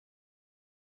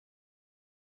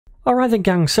Alright then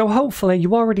gang, so hopefully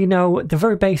you already know the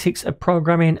very basics of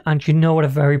programming and you know what a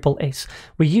variable is.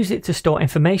 We use it to store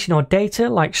information or data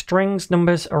like strings,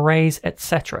 numbers, arrays,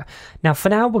 etc. Now for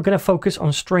now we're going to focus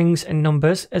on strings and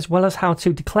numbers as well as how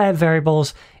to declare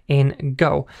variables in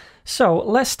Go. So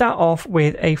let's start off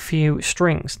with a few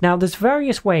strings. Now there's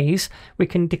various ways we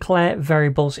can declare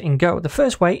variables in Go. The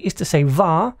first way is to say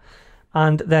var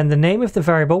and then the name of the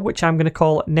variable, which I'm going to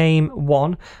call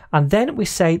name1, and then we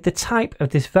say the type of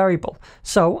this variable.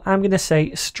 So I'm going to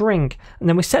say string, and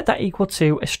then we set that equal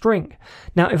to a string.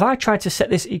 Now if I try to set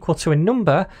this equal to a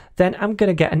number, then I'm going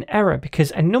to get an error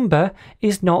because a number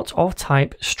is not of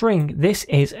type string. This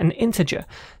is an integer.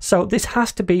 So this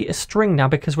has to be a string now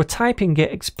because we're typing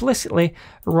it explicitly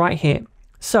right here.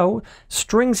 So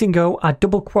strings in Go are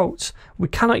double quotes. We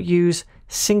cannot use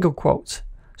single quotes.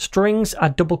 Strings are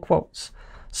double quotes.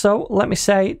 So let me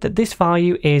say that this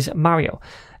value is Mario.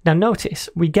 Now notice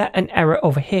we get an error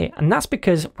over here, and that's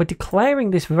because we're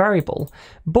declaring this variable,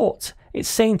 but it's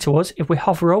saying to us if we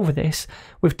hover over this,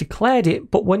 we've declared it,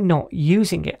 but we're not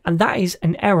using it, and that is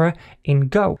an error in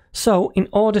Go. So in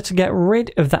order to get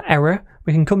rid of that error,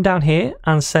 we can come down here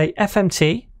and say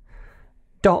fmt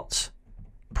dot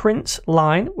print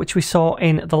line, which we saw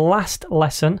in the last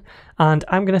lesson, and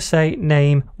I'm going to say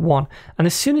name1, and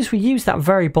as soon as we use that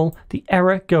variable the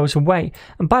error goes away.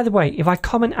 And by the way, if I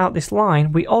comment out this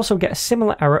line, we also get a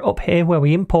similar error up here where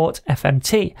we import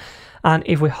fmt, and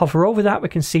if we hover over that we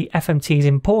can see fmt is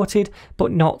imported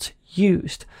but not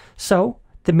used. So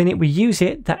the minute we use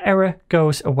it, that error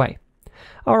goes away.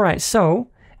 Alright, so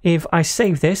if I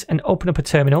save this and open up a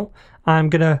terminal,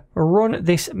 I'm going to run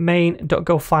this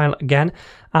main.go file again,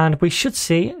 and we should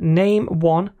see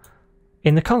name1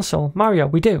 in the console. Mario,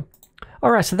 we do.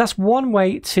 Alright, so that's one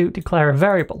way to declare a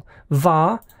variable.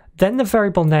 Var, then the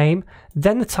variable name,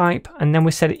 then the type, and then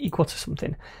we set it equal to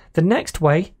something. The next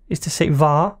way is to say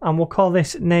var, and we'll call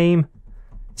this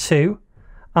name2,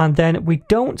 and then we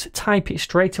don't type it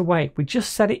straight away. We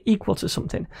just set it equal to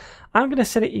something. I'm going to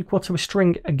set it equal to a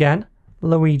string again,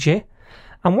 Luigi,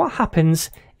 and what happens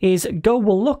is Go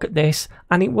will look at this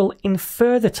and it will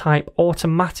infer the type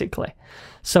automatically.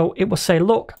 So it will say,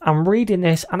 look, I'm reading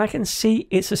this and I can see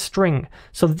it's a string.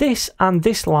 So this and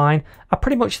this line are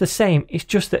pretty much the same. It's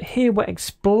just that here we're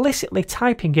explicitly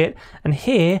typing it, and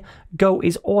here Go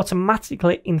is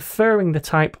automatically inferring the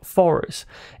type for us.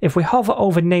 If we hover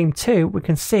over name2, we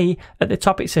can see at the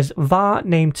top it says var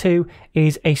name2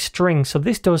 is a string. So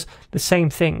this does the same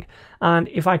thing. And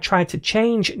if I try to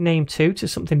change name2 to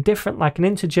something different like an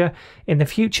integer in the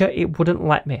future, it wouldn't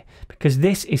let me because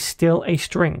this is still a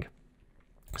string.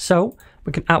 So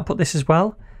we can output this as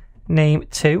well,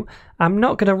 name2. I'm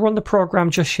not going to run the program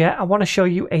just yet. I want to show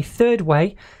you a third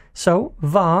way. So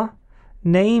var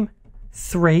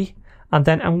name3, and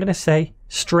then I'm going to say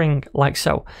string like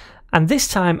so. And this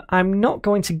time I'm not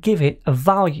going to give it a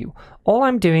value. All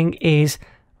I'm doing is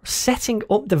setting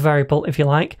up the variable, if you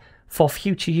like, for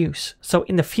future use. So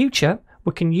in the future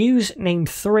we can use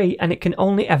name3 and it can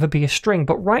only ever be a string,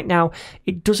 but right now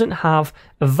it doesn't have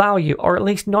a value, or at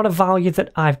least not a value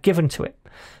that I've given to it.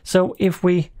 So if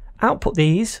we output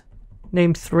these,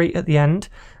 name3 at the end,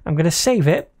 I'm going to save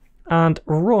it and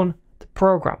run the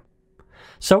program.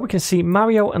 So we can see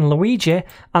Mario and Luigi,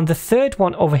 and the third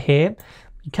one over here,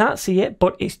 you can't see it,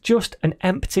 but it's just an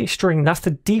empty string. That's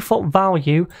the default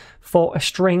value for a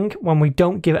string when we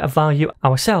don't give it a value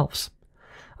ourselves.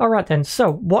 Alright then,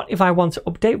 so what if I want to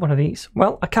update one of these?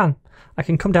 Well, I can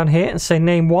come down here and say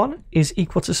name1 is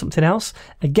equal to something else.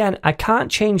 Again, I can't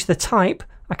change the type.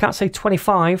 I can't say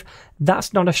 25,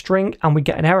 that's not a string, and we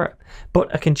get an error.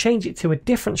 But I can change it to a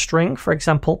different string, for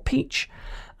example, peach.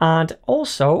 And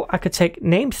also, I could take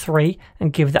name3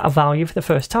 and give that a value for the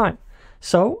first time.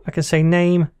 So I can say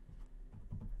name3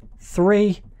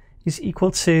 is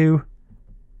equal to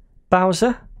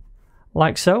Bowser,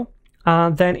 like so.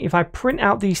 And then if I print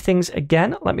out these things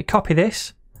again, let me copy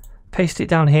this, paste it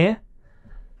down here,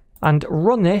 and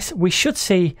run this, we should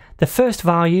see the first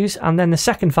values and then the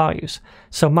second values.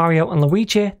 So Mario and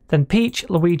Luigi, then Peach,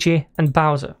 Luigi, and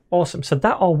Bowser. Awesome, so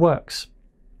that all works.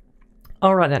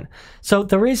 Alright then, so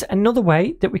there is another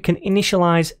way that we can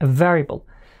initialize a variable.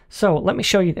 So let me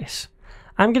show you this.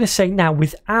 I'm going to say now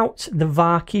without the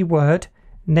var keyword,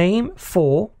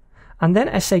 name4, and then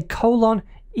I say colon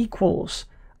equals,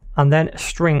 and then a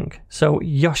string, so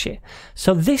Yoshi.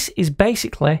 So this is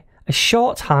basically a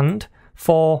shorthand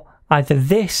for either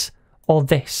this or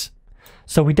this.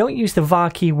 So we don't use the var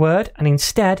keyword, and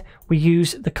instead we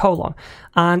use the colon.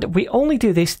 And we only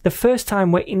do this the first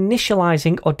time we're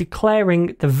initializing or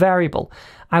declaring the variable.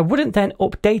 I wouldn't then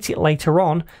update it later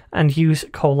on and use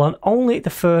colon, only the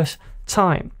first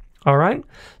time. All right,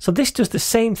 so this does the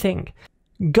same thing.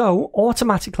 Go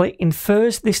automatically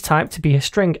infers this type to be a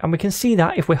string, and we can see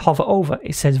that if we hover over,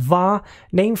 it says var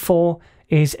name4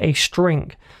 is a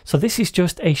string. So this is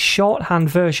just a shorthand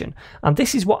version, and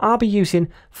this is what I'll be using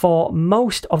for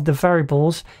most of the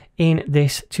variables in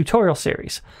this tutorial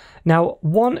series. Now,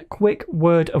 one quick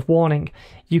word of warning,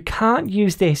 you can't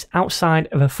use this outside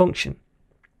of a function.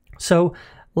 So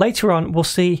later on, we'll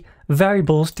see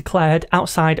variables declared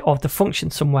outside of the function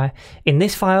somewhere in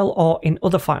this file or in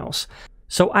other files.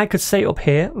 So I could say up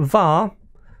here, var,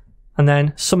 and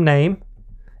then some name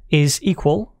is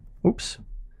equal,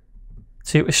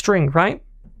 to a string, right?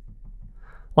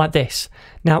 Like this.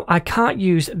 Now, I can't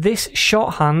use this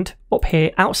shorthand up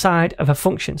here outside of a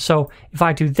function. So if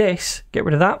I do this, get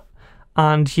rid of that,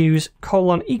 and use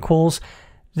colon equals,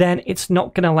 then it's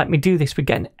not going to let me do this. We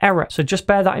get an error. So just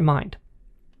bear that in mind.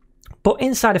 But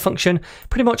inside a function,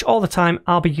 pretty much all the time,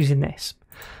 I'll be using this.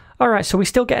 All right, so we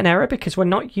still get an error because we're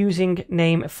not using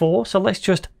name4. So let's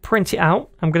just print it out.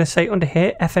 I'm going to say under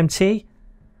here, fmt.print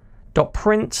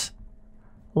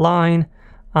line,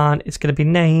 and it's going to be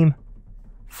name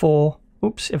for,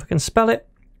 if I can spell it.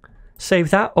 Save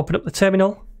that, open up the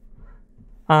terminal,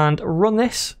 and run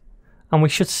this. And we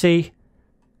should see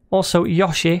also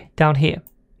Yoshi down here,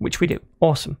 which we do.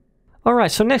 Awesome. All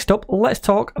right, so next up, let's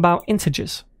talk about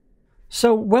integers.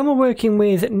 So when we're working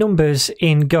with numbers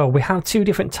in Go, we have two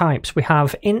different types. We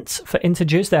have ints for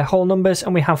integers, they're whole numbers,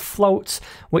 and we have floats,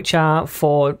 which are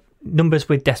for numbers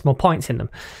with decimal points in them.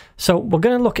 So we're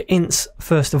going to look at ints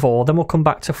first of all, then we'll come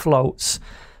back to floats.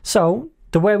 So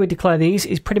the way we declare these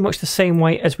is pretty much the same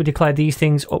way as we declare these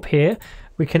things up here.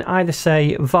 We can either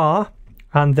say var,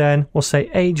 and then we'll say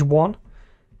age1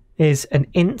 is an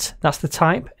int, that's the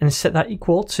type, and set that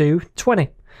equal to 20.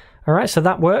 All right, so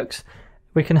that works.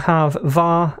 We can have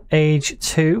var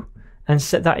age2 and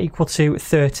set that equal to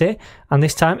 30. And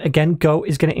this time, again, Go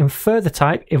is going to infer the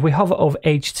type. If we hover over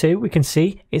age2, we can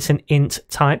see it's an int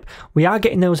type. We are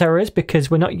getting those errors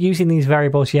because we're not using these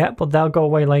variables yet, but they'll go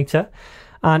away later.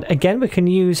 And again, we can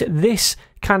use this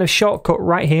kind of shortcut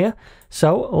right here.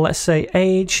 So let's say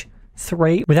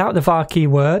age3 without the var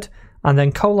keyword, and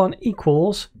then colon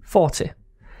equals 40.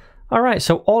 All right,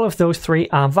 so all of those three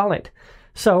are valid.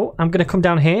 So I'm going to come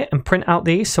down here and print out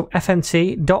these. So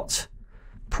fmt.print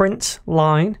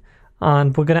line,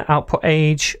 and we're going to output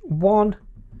age1,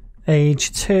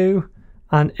 age2,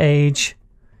 and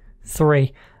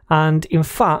age3. And in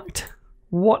fact,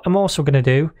 what I'm also going to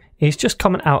do is just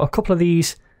comment out a couple of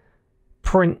these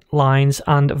print lines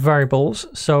and variables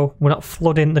so we're not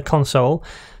flooding the console.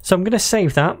 So I'm going to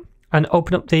save that and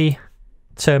open up the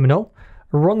terminal,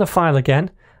 run the file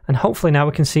again, and hopefully now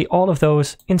we can see all of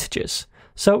those integers.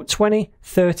 So 20,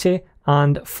 30,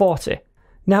 and 40.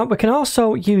 Now we can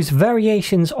also use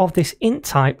variations of this int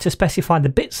type to specify the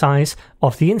bit size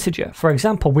of the integer. For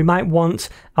example, we might want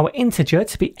our integer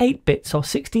to be 8 bits or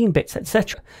 16 bits,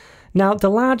 etc. Now, the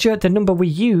larger the number we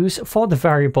use for the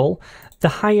variable, the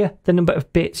higher the number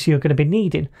of bits you're going to be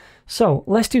needing. So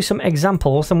let's do some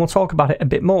examples and we'll talk about it a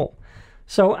bit more.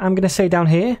 So I'm going to say down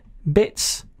here,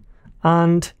 bits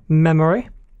and memory.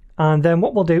 And then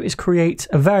what we'll do is create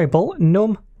a variable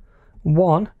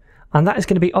num1, and that is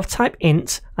going to be of type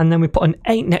int, and then we put an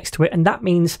 8 next to it, and that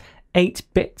means 8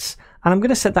 bits. And I'm going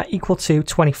to set that equal to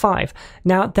 25.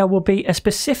 Now, there will be a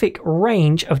specific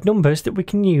range of numbers that we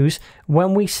can use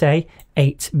when we say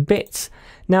 8 bits.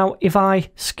 Now, if I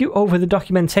scoot over the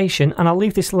documentation, and I'll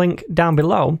leave this link down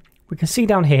below, we can see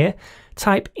down here,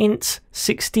 type int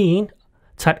 16,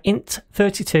 type int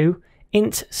 32,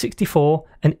 int 64,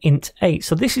 and int 8.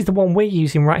 So this is the one we're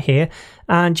using right here,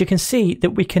 and you can see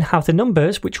that we can have the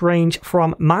numbers which range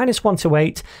from -1 to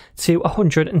 8 to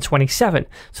 127.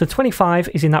 So 25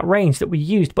 is in that range that we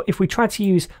used, but if we try to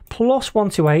use +1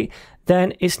 to 8,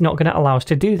 then it's not going to allow us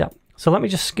to do that. So let me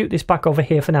just scoot this back over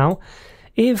here for now.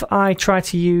 If I try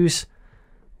to use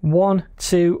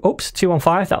 2 on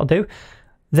 5, that'll do,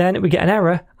 then we get an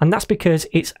error, and that's because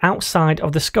it's outside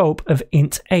of the scope of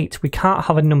int 8. We can't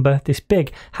have a number this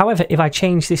big. However, if I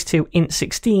change this to int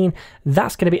 16,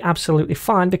 that's going to be absolutely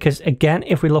fine because, again,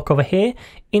 if we look over here,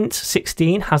 int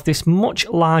 16 has this much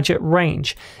larger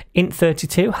range. Int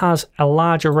 32 has a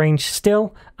larger range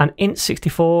still, and int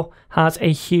 64 has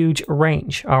a huge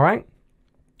range, all right?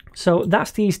 So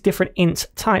that's these different int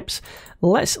types.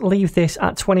 Let's leave this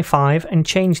at 25 and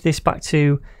change this back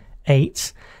to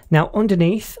 8. Now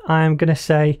underneath, I'm going to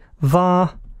say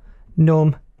var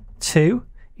num2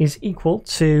 is equal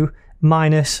to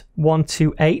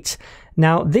 -128.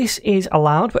 Now this is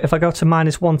allowed, but if I go to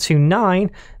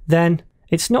 -129, then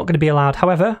it's not going to be allowed.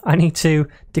 However, I need to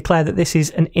declare that this is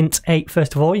an int 8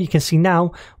 first of all. You can see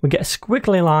now we get a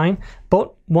squiggly line,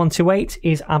 but 128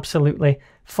 is absolutely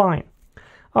fine.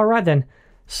 All right then,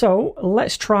 so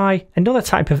let's try another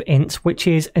type of int, which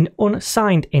is an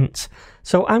unassigned int.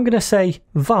 So I'm going to say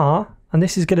var, and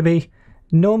this is going to be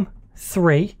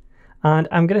num3, and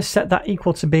I'm going to set that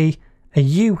equal to be a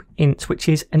uint, which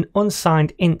is an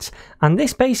unsigned int. And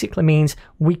this basically means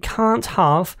we can't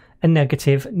have a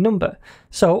negative number.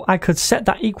 So I could set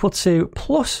that equal to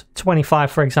plus 25,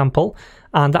 for example,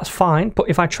 and that's fine. But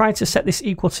if I try to set this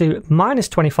equal to minus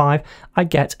 25, I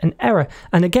get an error.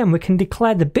 And again, we can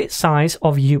declare the bit size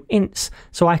of uints.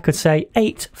 So I could say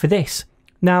 8 for this.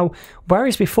 Now,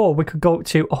 whereas before we could go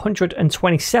to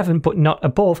 127 but not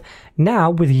above, now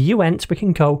with uint we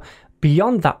can go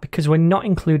beyond that because we're not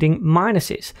including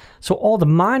minuses. So all the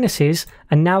minuses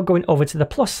are now going over to the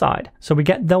plus side. So we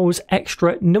get those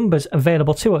extra numbers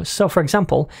available to us. So for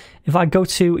example, if I go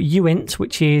to uint,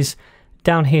 which is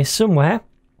down here somewhere,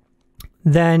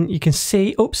 then you can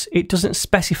see, oops, it doesn't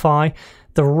specify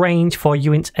the range for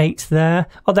uint 8 there.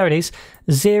 Oh, there it is,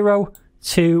 0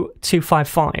 to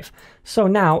 255. So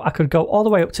now I could go all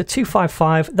the way up to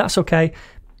 255, that's okay.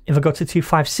 If I go to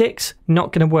 256,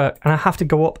 not going to work, and I have to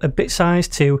go up a bit size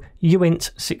to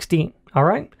uint 16. All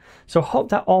right, so hope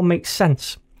that all makes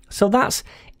sense. So that's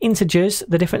integers,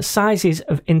 the different sizes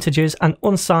of integers, and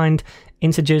unsigned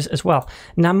integers as well.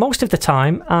 Now, most of the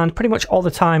time, and pretty much all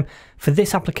the time for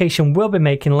this application we'll be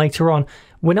making later on,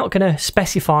 we're not going to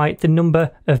specify the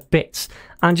number of bits,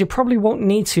 and you probably won't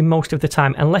need to most of the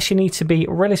time unless you need to be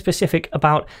really specific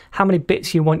about how many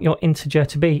bits you want your integer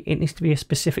to be. It needs to be a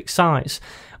specific size.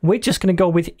 We're just going to go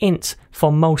with int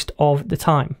for most of the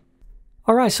time.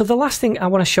 Alright, so the last thing I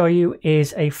want to show you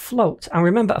is a float. And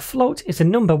remember, a float is a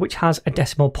number which has a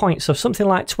decimal point. So something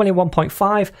like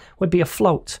 21.5 would be a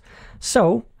float.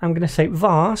 So I'm going to say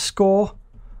var score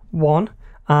 1,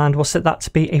 and we'll set that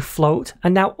to be a float.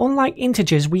 And now, unlike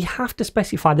integers, we have to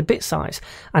specify the bit size,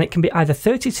 and it can be either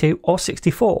 32 or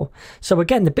 64. So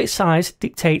again, the bit size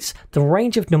dictates the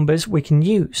range of numbers we can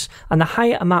use, and the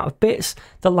higher amount of bits,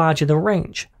 the larger the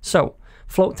range. So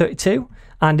float 32,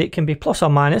 and it can be plus or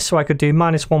minus, so I could do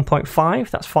minus 1.5,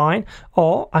 that's fine,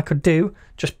 or I could do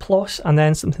just plus and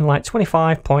then something like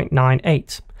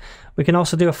 25.98. We can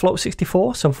also do a float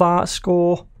 64, so var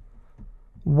score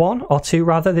 1 or 2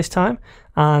 rather this time,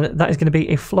 and that is going to be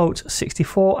a float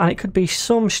 64, and it could be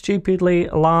some stupidly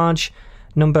large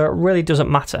number, really doesn't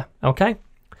matter, okay?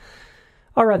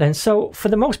 Alright then, so for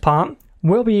the most part,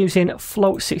 we'll be using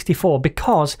float 64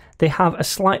 because they have a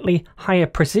slightly higher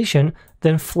precision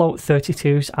than float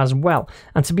 32s as well.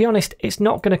 And to be honest, it's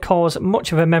not going to cause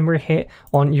much of a memory hit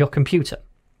on your computer.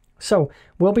 So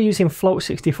we'll be using float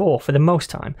 64 for the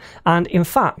most time. And in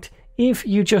fact, if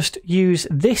you just use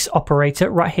this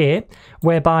operator right here,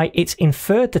 whereby it's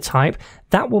inferred the type,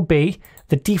 that will be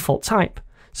the default type.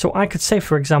 So I could say,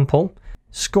 for example,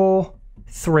 score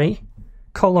 3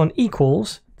 colon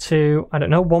equals to, I don't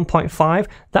know, 1.5.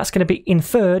 That's going to be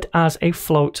inferred as a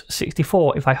float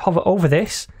 64. If I hover over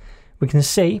this, we can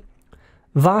see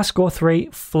var score 3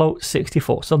 float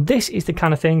 64. So this is the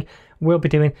kind of thing we'll be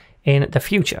doing in the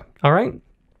future. All right.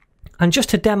 And just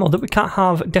to demo that we can't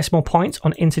have decimal points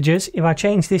on integers, if I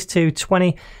change this to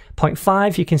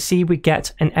 20.5, you can see we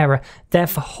get an error. They're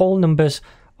for whole numbers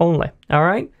only. All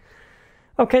right.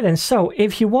 Okay then, so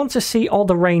if you want to see all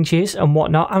the ranges and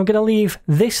whatnot, I'm going to leave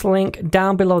this link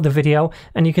down below the video,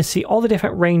 and you can see all the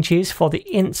different ranges for the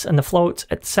ints and the floats,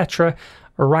 etc.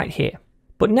 right here.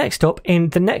 But next up, in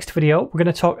the next video, we're going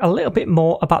to talk a little bit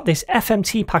more about this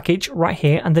FMT package right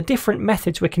here and the different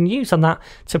methods we can use on that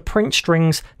to print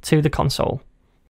strings to the console.